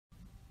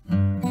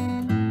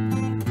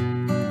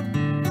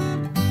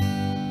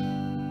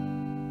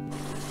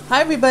Hi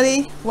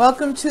everybody,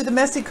 welcome to the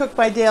Messy Cook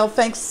by Dale.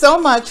 Thanks so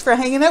much for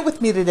hanging out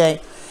with me today.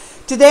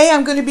 Today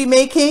I'm going to be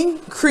making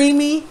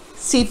creamy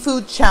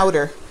seafood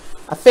chowder,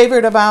 a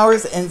favorite of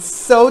ours and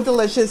so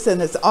delicious,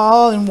 and it's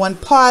all in one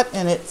pot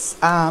and it's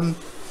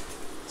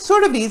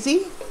sort of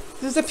easy.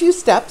 There's a few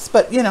steps,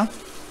 but you know,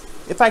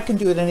 if I can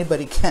do it,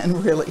 anybody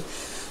can really.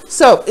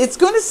 So it's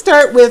going to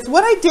start with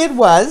what I did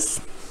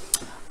was,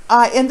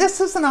 and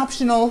this is an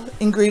optional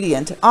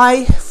ingredient,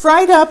 I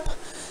fried up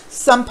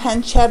some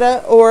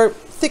pancetta or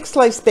thick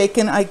sliced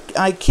bacon. I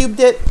cubed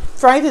it,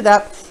 fried it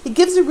up. It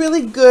gives a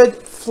really good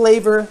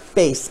flavor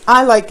base.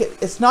 I like it.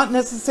 It's not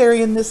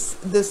necessary in this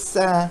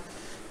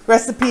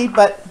recipe,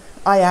 but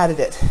I added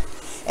it.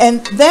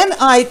 And then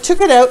I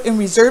took it out and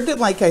reserved it,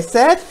 like I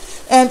said.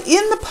 And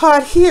in the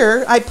pot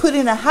here, I put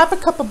in a half a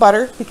cup of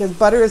butter, because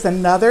butter is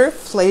another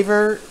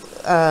flavor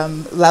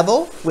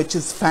level, which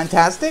is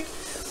fantastic,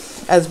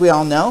 as we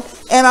all know.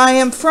 And I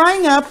am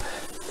frying up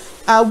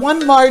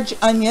one large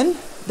onion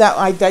that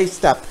I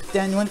diced up.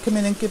 Dan, you want to come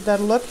in and give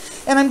that a look?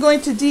 And I'm going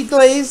to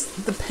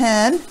deglaze the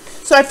pan.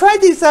 So I fried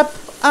these up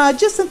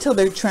just until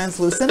they're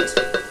translucent.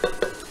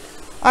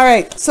 All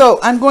right, so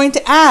I'm going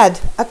to add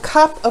a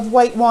cup of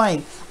white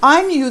wine.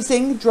 I'm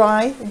using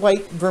dry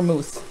white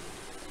vermouth.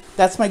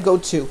 That's my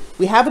go-to.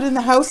 We have it in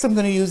the house, I'm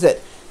going to use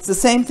it. It's the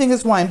same thing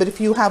as wine, but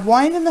if you have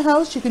wine in the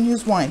house, you can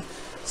use wine.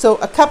 So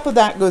a cup of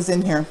that goes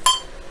in here.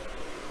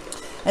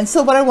 And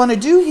so what I want to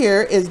do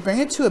here is bring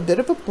it to a bit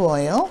of a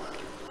boil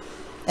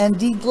and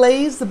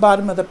deglaze the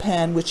bottom of the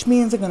pan, which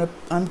means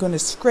I'm going to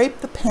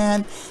scrape the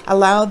pan,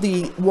 allow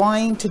the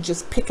wine to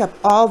just pick up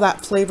all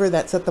that flavor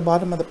that's at the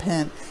bottom of the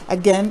pan.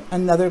 Again,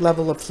 another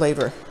level of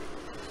flavor.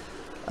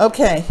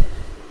 Okay,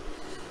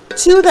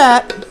 to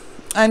that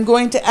I'm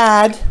going to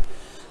add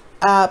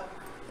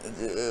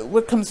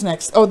what comes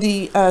next? Oh,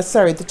 the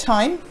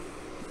thyme.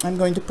 I'm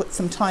going to put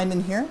some thyme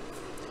in here.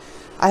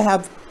 I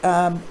have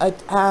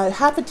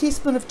half a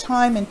teaspoon of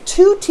thyme and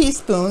 2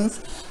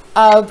 teaspoons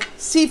of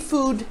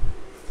seafood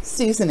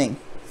seasoning.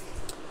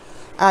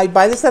 I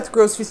buy this at the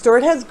grocery store.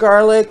 It has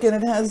garlic and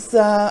it has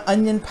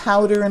onion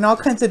powder and all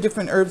kinds of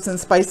different herbs and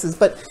spices,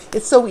 but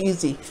it's so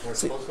easy.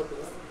 So,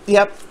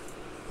 yep,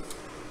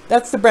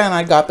 that's the brand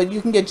I got, but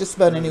you can get just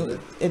about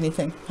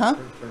anything. Huh?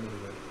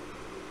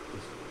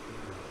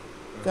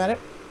 Got it?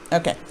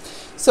 Okay,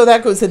 so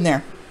that goes in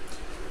there.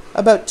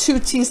 About 2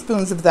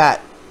 teaspoons of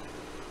that.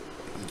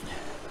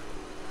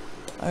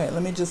 All right,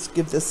 let me just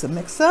give this a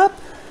mix up.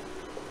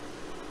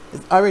 It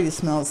already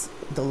smells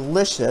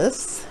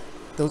delicious.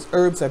 Those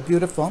herbs are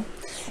beautiful.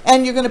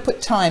 And you're going to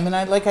put thyme,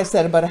 and like I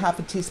said, about a half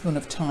a teaspoon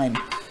of thyme.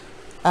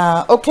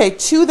 Okay,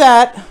 to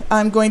that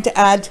I'm going to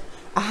add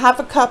a half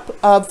a cup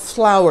of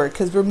flour,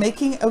 because we're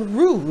making a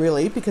roux,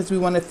 really, because we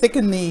want to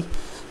thicken the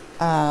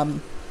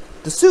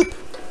soup,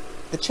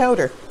 the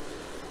chowder.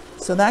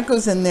 So that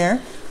goes in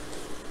there.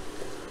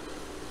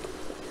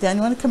 Dan,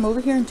 you want to come over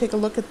here and take a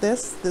look at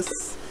this?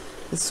 This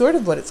is sort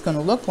of what it's going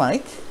to look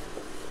like.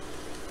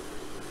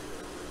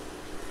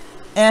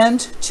 And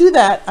to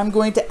that, I'm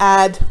going to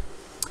add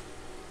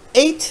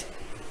 8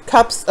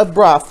 cups of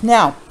broth.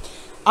 Now,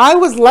 I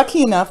was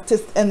lucky enough to,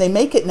 and they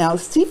make it now,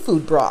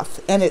 seafood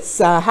broth, and it's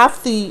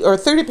half the, or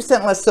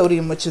 30% less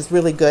sodium, which is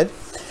really good.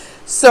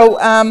 So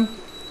I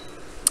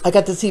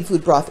got the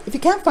seafood broth. If you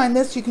can't find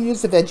this, you can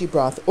use the veggie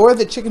broth or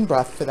the chicken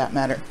broth for that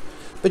matter.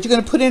 But you're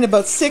going to put in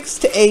about 6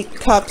 to 8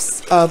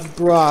 cups of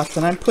broth,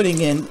 and I'm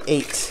putting in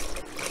 8.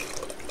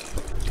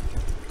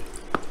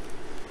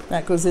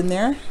 That goes in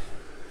there.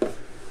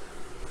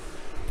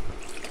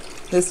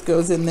 This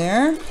goes in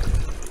there.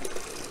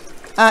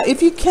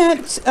 If you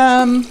can't,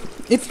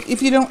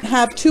 if you don't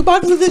have 2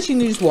 bottles of this, you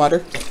can use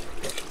water.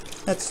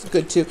 That's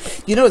good too.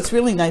 You know, it's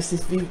really nice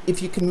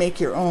if you can make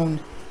your own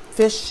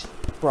fish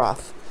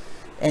broth,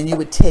 and you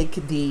would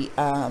take the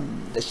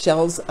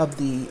shells of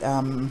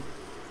the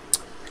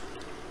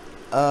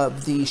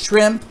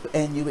shrimp,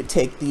 and you would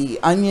take the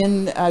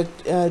onion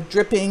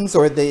drippings,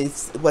 or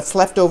what's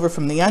left over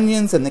from the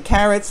onions and the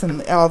carrots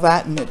and all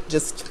that, and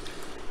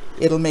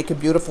it'll make a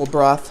beautiful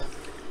broth.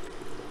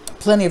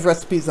 Plenty of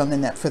recipes on the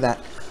net for that.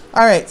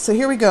 All right, so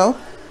here we go.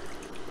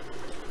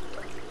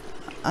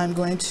 I'm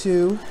going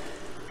to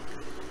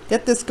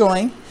get this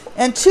going.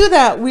 And to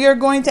that, we are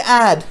going to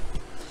add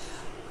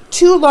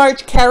 2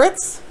 large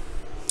carrots,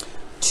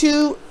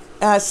 2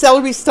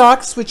 celery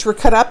stalks, which were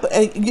cut up.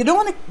 You don't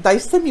want to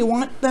dice them. You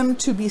want them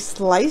to be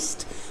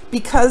sliced,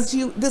 because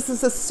this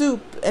is a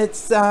soup.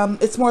 It's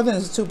more than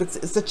a soup.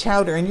 It's a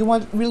chowder, and you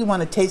really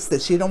want to taste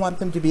this. You don't want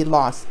them to be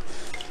lost.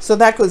 So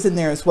that goes in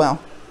there as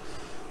well.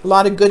 A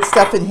lot of good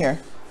stuff in here.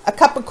 A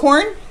cup of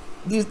corn.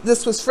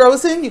 This was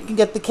frozen. You can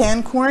get the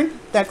canned corn.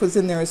 That goes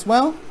in there as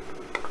well.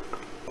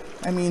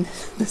 I mean,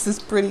 this is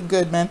pretty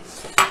good, man.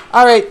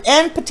 All right,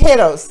 and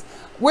potatoes.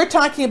 We're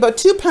talking about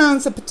 2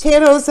 pounds of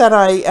potatoes that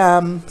I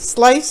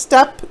sliced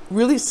up,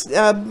 really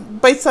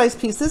bite-sized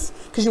pieces,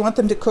 because you want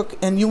them to cook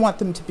and you want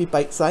them to be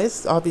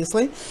bite-sized,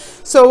 obviously.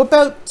 So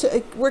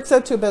it works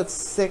out to about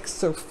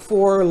 6 or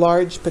 4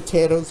 large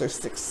potatoes, or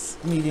 6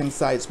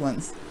 medium-sized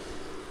ones.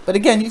 But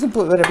again, you can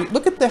put whatever.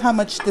 Look at how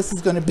much this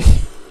is going to be.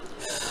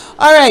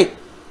 All right.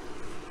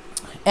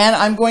 And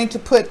I'm going to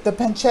put the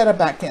pancetta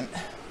back in.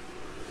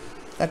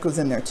 That goes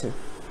in there too.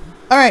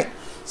 All right.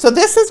 So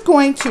this is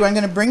I'm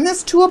going to bring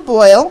this to a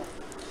boil,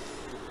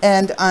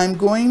 and I'm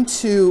going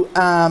to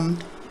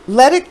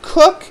let it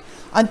cook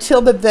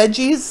until the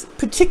veggies,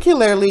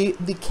 particularly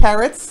the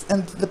carrots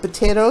and the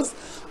potatoes,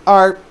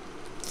 are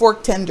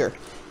fork tender.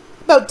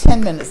 About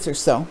 10 minutes or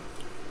so.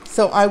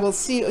 So I will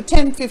see you,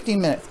 10, 15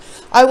 minutes.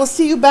 I will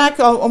see you back.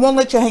 I won't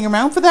let you hang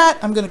around for that.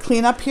 I'm going to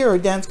clean up here, or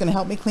Dan's going to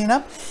help me clean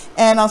up.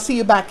 And I'll see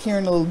you back here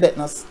in a little bit,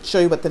 and I'll show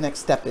you what the next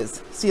step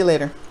is. See you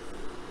later.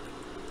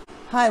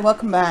 Hi,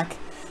 welcome back.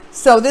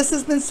 So this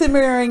has been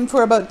simmering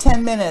for about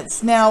 10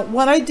 minutes. Now,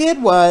 what I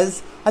did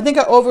was, I think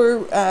I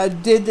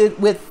overdid it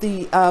with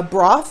the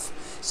broth.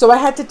 So I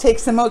had to take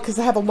some out because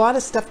I have a lot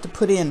of stuff to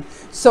put in.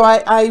 So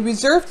I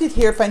reserved it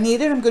here. If I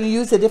need it, I'm going to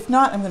use it. If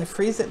not, I'm going to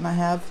freeze it, and I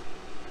have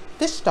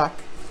fish stock.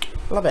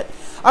 Love it.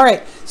 All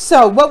right,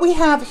 so what we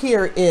have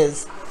here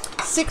is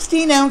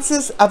 16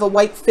 ounces of a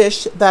white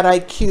fish that I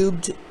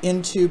cubed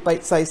into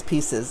bite-sized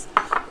pieces.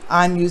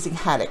 I'm using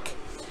haddock.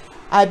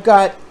 I've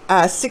got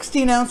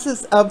 16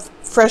 ounces of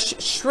fresh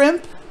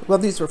shrimp. Well,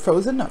 these were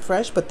frozen, not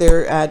fresh, but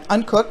they're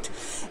uncooked.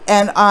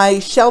 And I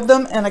shelled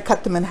them and I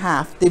cut them in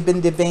half. They've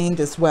been deveined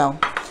as well.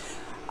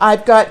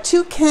 I've got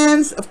 2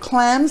 cans of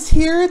clams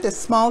here, the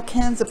small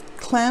cans of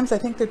clams. I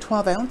think they're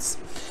 12 ounce.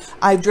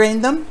 I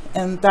drained them,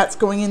 and that's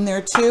going in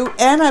there too.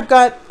 And I've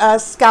got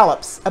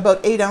scallops, about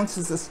 8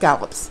 ounces of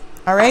scallops.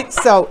 All right,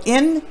 so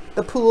in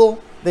the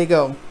pool they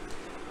go.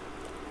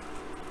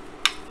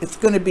 It's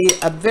going to be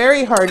a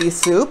very hearty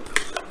soup,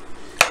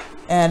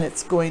 and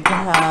it's going to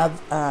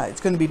have,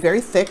 it's going to be very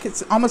thick.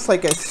 It's almost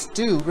like a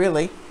stew,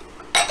 really.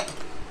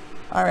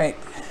 All right,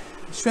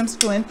 shrimps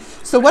go in.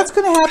 So what's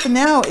going to happen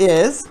now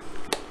is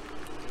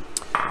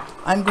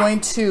I'm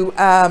going to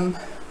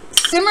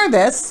simmer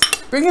this,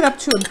 bring it up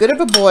to a bit of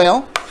a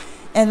boil,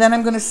 and then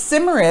I'm going to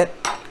simmer it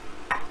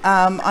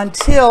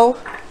until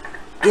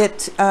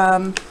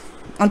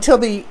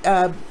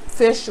the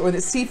fish or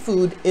the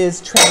seafood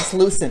is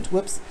translucent.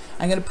 Whoops.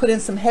 I'm going to put in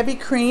some heavy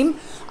cream.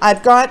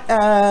 I've got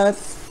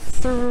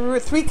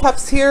 3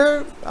 cups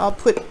here. I'll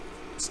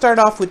start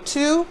off with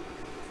 2.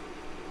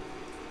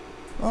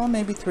 Well,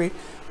 maybe 3.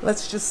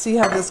 Let's just see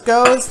how this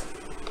goes.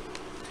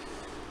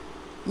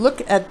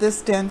 Look at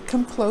this, Dan.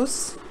 Come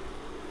close.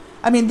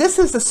 I mean, this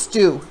is a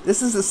stew.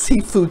 This is a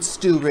seafood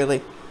stew,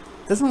 really.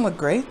 Doesn't it look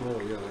great? Oh,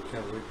 yeah, I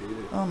can't wait to eat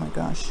it. Oh, my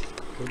gosh.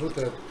 So put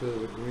that,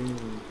 the green,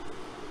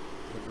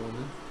 that one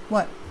in?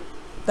 What?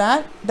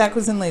 That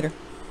goes in later.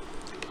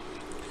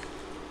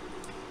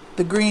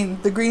 The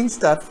green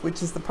stuff,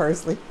 which is the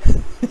parsley.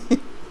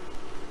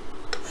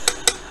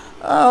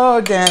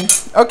 Oh, Dan.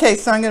 Okay,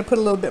 so I'm going to put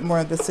a little bit more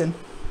of this in.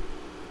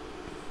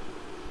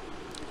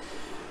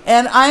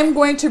 And I'm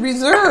going to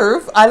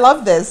reserve, I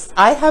love this,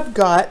 I have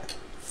got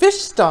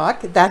fish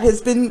stock that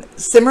has been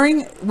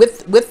simmering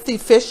with the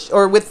fish,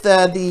 or with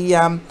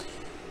the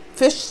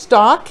fish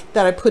stock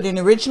that I put in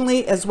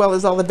originally, as well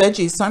as all the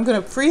veggies. So I'm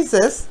going to freeze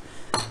this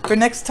for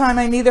next time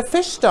I need a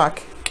fish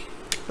stock.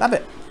 Love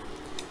it.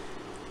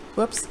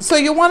 Whoops. So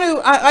you want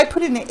to, I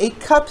put in 8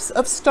 cups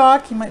of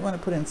stock. You might want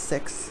to put in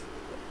 6.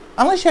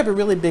 Unless you have a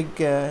really big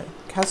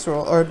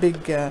casserole or a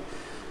big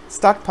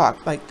stock pot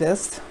like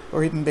this,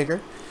 or even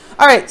bigger.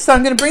 All right, so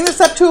I'm going to bring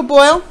this up to a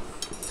boil.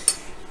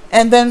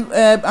 And then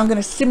I'm going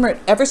to simmer it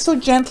ever so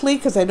gently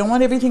because I don't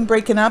want everything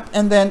breaking up.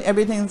 And then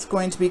everything's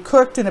going to be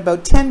cooked in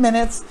about 10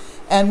 minutes.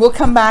 And we'll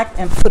come back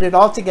and put it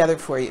all together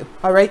for you.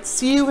 All right,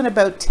 see you in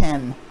about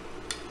 10.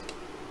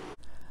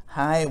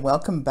 Hi,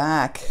 welcome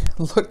back.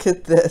 Look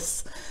at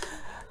this.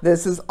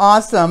 This is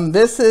awesome.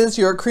 This is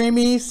your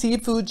creamy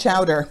seafood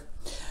chowder.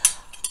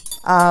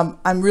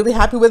 I'm really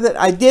happy with it.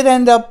 I did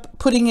end up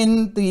putting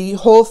in the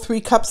whole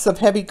 3 cups of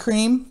heavy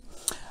cream.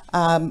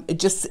 And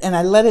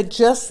I let it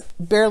just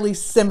barely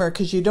simmer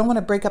because you don't want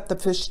to break up the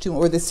fish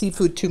or the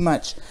seafood too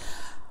much.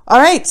 All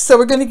right, so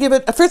we're going to give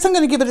it, first I'm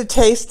going to give it a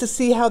taste to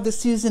see how the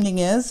seasoning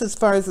is as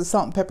far as the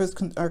salt and peppers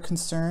are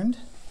concerned.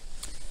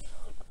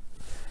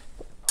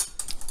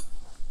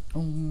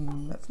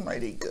 That's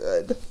mighty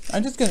good.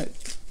 I'm just going to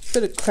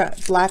put a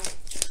black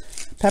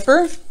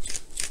pepper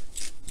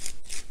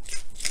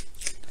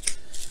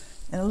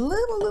and a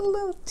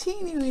little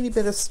teeny weeny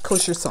bit of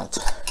kosher salt.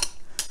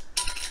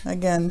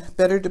 Again,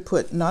 better to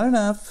put not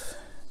enough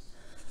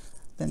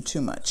than too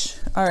much.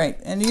 All right,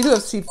 and you do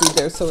have seafood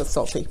there, so it's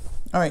salty.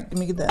 All right, let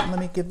me give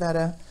that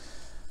a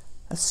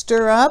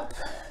stir up,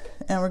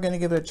 and we're going to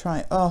give it a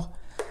try. Oh,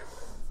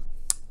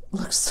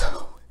 looks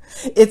so.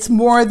 It's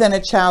more than a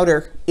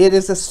chowder. It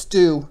is a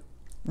stew,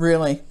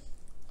 really.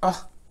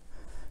 Oh,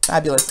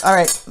 fabulous. All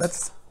right,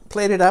 let's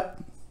plate it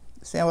up.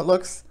 See how it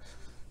looks.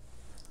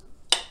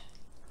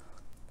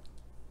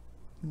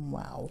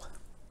 Wow.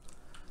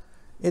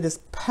 It is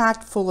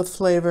packed full of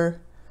flavor,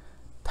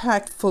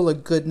 packed full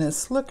of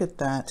goodness. Look at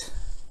that.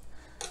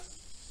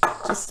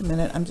 Just a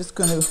minute. I'm just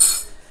going to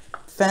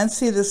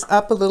fancy this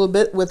up a little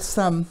bit with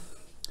some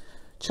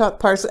chopped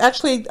parsley.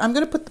 Actually, I'm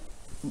going to put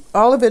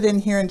all of it in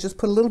here and just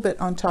put a little bit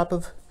on top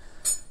of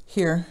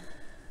here,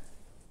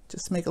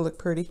 just to make it look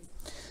pretty.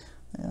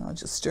 And I'll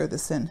just stir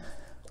this in.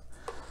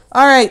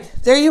 All right,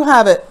 there you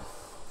have it.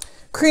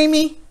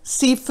 Creamy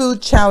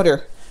seafood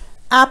chowder.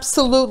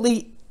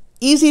 Absolutely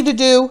easy to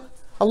do.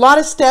 A lot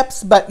of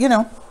steps, but you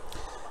know,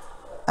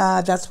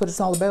 that's what it's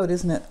all about,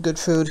 isn't it? Good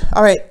food.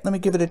 All right, let me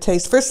give it a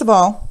taste. First of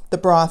all, the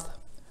broth.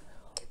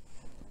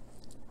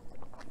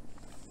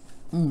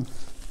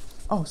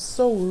 Oh,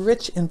 so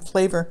rich in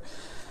flavor.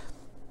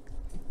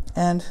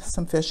 And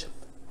some fish.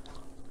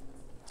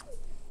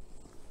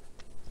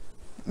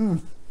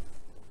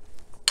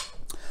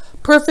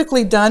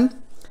 Perfectly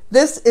done.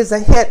 This is a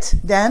hit,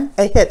 Dan,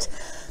 a hit.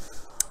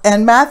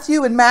 And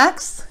Matthew and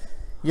Max,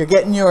 you're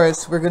getting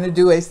yours. We're going to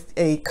do a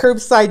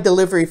curbside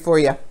delivery for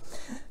you.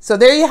 So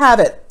there you have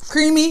it.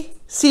 Creamy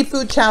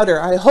seafood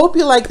chowder. I hope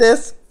you like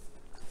this.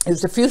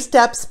 There's a few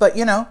steps, but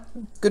you know,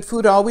 good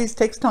food always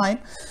takes time.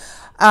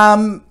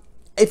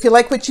 If you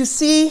like what you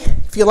see,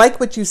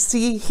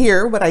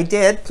 here, what I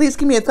did, please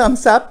give me a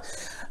thumbs up,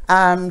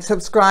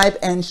 subscribe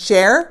and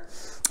share.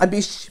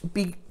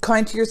 Be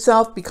kind to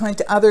yourself, be kind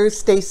to others,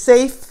 stay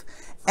safe.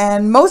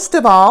 And most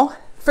of all,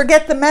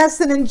 forget the mess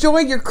and enjoy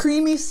your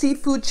creamy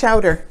seafood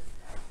chowder.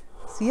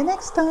 See you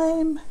next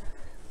time.